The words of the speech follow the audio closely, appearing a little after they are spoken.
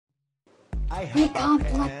We can't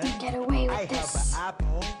let them get away with this.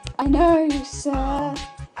 I know, sir.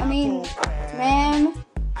 I mean, ma'am.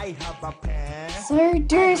 So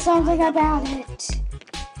do something about it.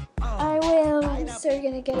 I will. So you're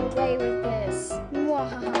gonna get away with this.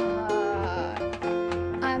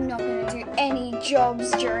 I'm not gonna do any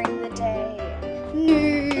jobs during the day.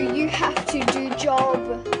 No, you have to do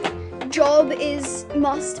job. Job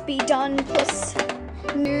must be done plus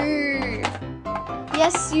no.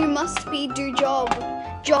 Yes, you must do job.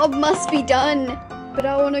 Job must be done. But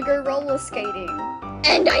I wanna go roller skating.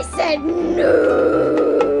 And I said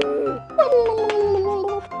no.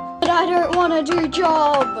 But I don't wanna do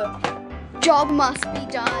job. Job must be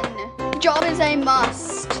done. Job is a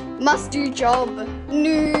must. Must do job.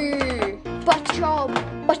 No. But job.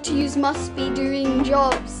 But yous must be doing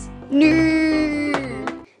jobs. No.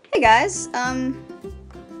 Hey guys, I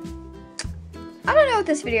don't know what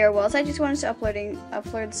this video was. I just wanted to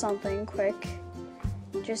upload something quick.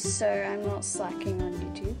 Just so I'm not slacking on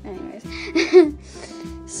YouTube. Anyways.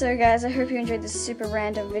 So guys, I hope you enjoyed this super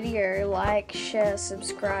random video. Like, share,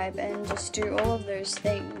 subscribe, and just do all of those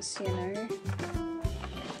things, you know.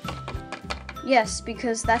 Yes,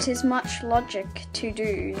 because that is much logic to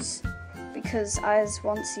do's. Because I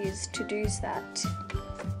once used to do's that.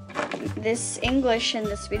 This English in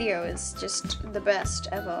this video is just the best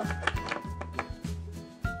ever.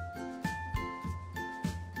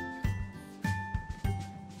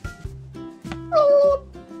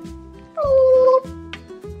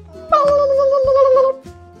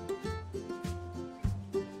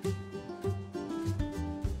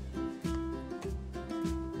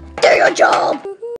 Do your job!